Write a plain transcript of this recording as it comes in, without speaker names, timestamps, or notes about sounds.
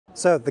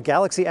So the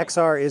Galaxy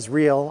XR is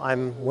real.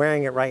 I'm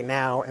wearing it right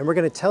now, and we're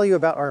going to tell you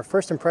about our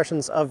first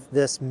impressions of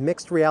this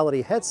mixed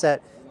reality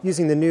headset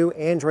using the new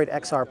Android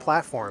XR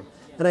platform.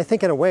 And I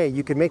think in a way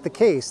you could make the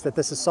case that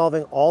this is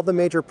solving all the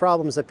major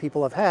problems that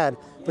people have had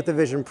with the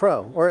Vision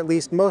Pro, or at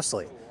least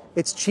mostly.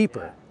 It's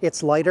cheaper,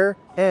 it's lighter,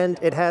 and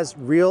it has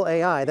real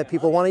AI that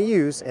people want to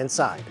use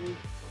inside.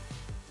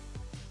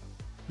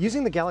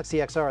 Using the Galaxy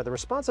XR, the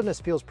responsiveness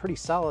feels pretty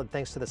solid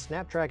thanks to the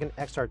Snapdragon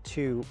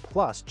XR2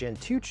 Plus Gen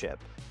 2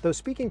 chip, though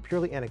speaking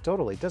purely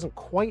anecdotally doesn't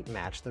quite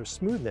match the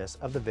smoothness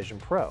of the Vision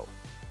Pro.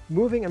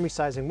 Moving and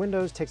resizing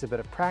windows takes a bit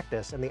of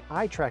practice, and the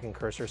eye tracking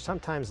cursor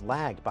sometimes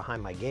lagged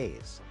behind my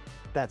gaze.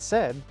 That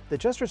said, the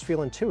gestures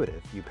feel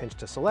intuitive. You pinch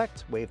to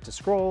select, wave to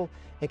scroll,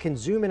 and can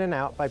zoom in and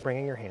out by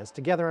bringing your hands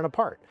together and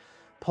apart.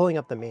 Pulling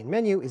up the main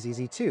menu is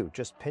easy too.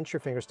 Just pinch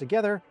your fingers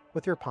together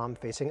with your palm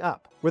facing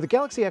up. Where the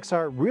Galaxy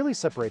XR really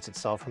separates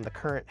itself from the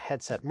current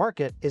headset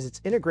market is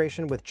its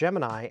integration with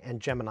Gemini and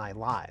Gemini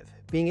Live.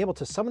 Being able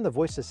to summon the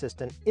voice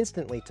assistant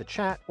instantly to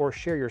chat or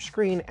share your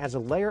screen adds a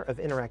layer of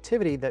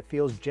interactivity that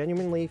feels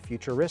genuinely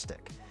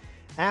futuristic.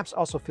 Apps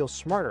also feel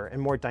smarter and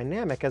more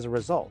dynamic as a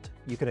result.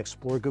 You can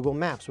explore Google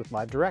Maps with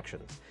live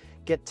directions,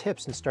 get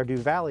tips in Stardew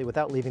Valley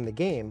without leaving the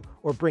game,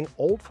 or bring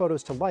old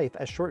photos to life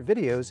as short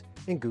videos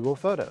in Google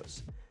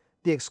Photos.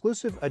 The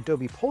exclusive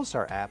Adobe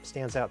Pulsar app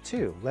stands out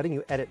too, letting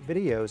you edit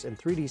videos in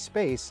 3D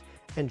space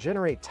and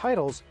generate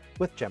titles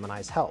with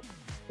Gemini's help.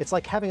 It's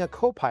like having a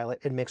co-pilot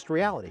in mixed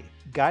reality,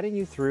 guiding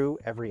you through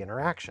every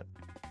interaction.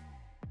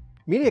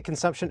 Media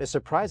consumption is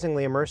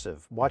surprisingly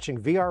immersive. Watching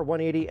VR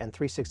 180 and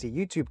 360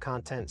 YouTube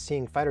content,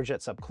 seeing fighter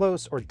jets up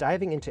close, or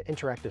diving into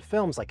interactive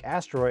films like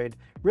Asteroid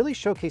really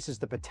showcases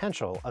the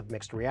potential of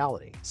mixed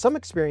reality. Some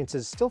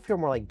experiences still feel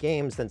more like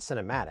games than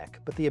cinematic,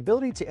 but the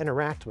ability to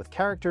interact with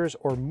characters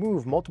or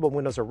move multiple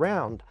windows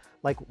around,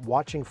 like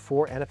watching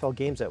 4 NFL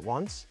games at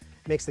once,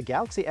 makes the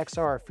Galaxy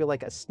XR feel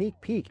like a sneak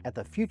peek at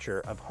the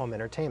future of home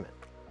entertainment.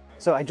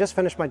 So I just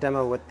finished my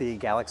demo with the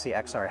Galaxy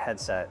XR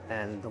headset,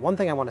 and the one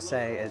thing I want to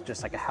say is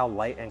just like how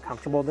light and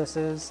comfortable this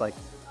is. Like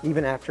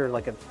even after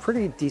like a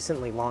pretty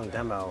decently long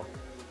demo,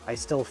 I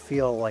still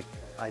feel like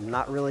I'm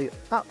not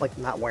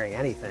wearing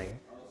anything,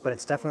 but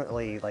it's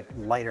definitely like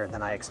lighter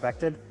than I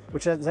expected,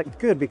 which is like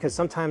good because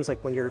sometimes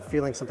like when you're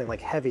feeling something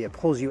like heavy, it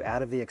pulls you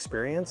out of the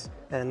experience.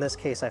 And in this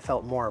case, I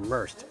felt more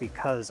immersed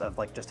because of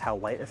like just how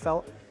light it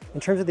felt. In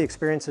terms of the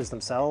experiences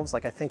themselves,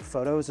 like I think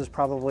Photos is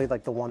probably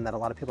like the one that a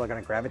lot of people are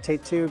going to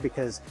gravitate to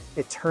because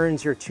it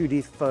turns your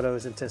 2D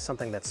photos into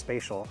something that's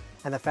spatial.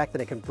 And the fact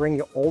that it can bring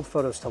your old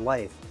photos to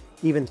life,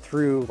 even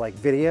through like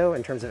video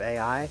in terms of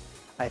AI,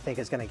 I think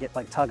is going to get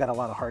like tug at a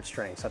lot of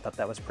heartstrings. So I thought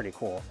that was pretty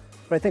cool.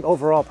 But I think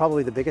overall,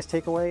 probably the biggest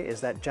takeaway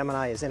is that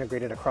Gemini is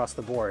integrated across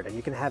the board, and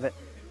you can have it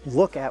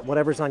look at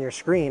whatever's on your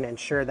screen and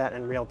share that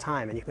in real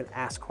time, and you can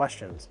ask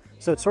questions.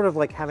 So it's sort of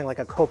like having like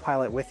a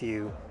co-pilot with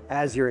you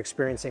as you're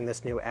experiencing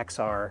this new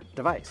XR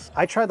device.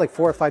 I tried like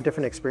 4 or 5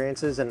 different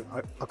experiences, and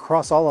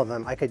across all of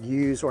them, I could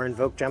use or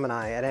invoke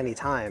Gemini at any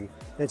time.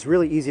 And it's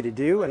really easy to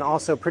do, and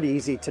also pretty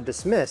easy to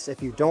dismiss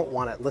if you don't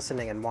want it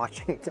listening and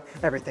watching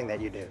everything that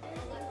you do.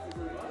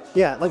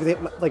 Yeah,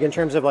 like in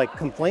terms of like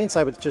complaints,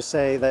 I would just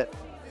say that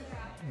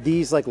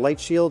these like light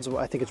shields,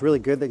 I think it's really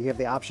good that you have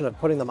the option of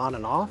putting them on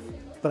and off.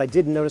 But I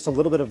did notice a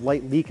little bit of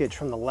light leakage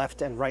from the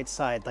left and right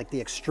side, like the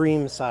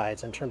extreme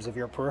sides in terms of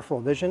your peripheral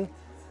vision,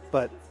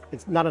 but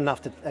it's not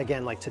enough to,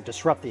 again, like to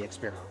disrupt the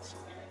experience.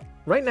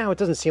 Right now, it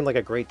doesn't seem like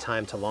a great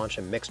time to launch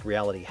a mixed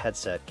reality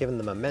headset given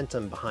the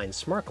momentum behind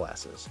smart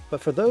glasses. But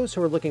for those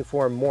who are looking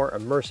for a more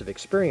immersive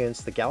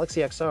experience, the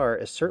Galaxy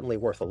XR is certainly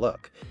worth a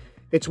look.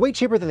 It's way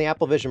cheaper than the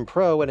Apple Vision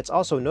Pro, and it's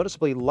also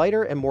noticeably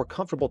lighter and more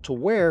comfortable to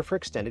wear for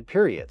extended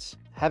periods.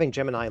 Having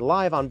Gemini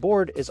Live on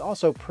board is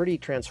also pretty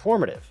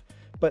transformative.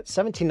 But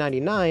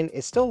 $17.99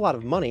 is still a lot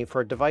of money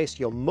for a device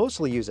you'll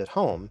mostly use at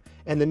home,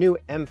 and the new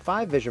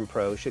M5 Vision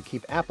Pro should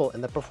keep Apple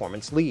in the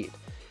performance lead.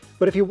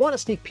 But if you want a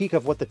sneak peek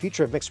of what the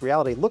future of mixed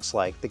reality looks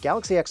like, the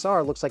Galaxy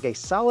XR looks like a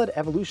solid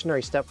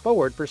evolutionary step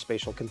forward for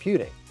spatial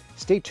computing.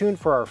 Stay tuned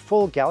for our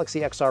full Galaxy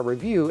XR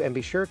review, and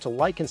be sure to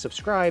like and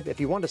subscribe if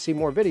you want to see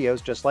more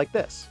videos just like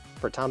this.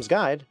 For Tom's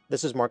Guide,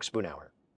 this is Mark Spoonhour.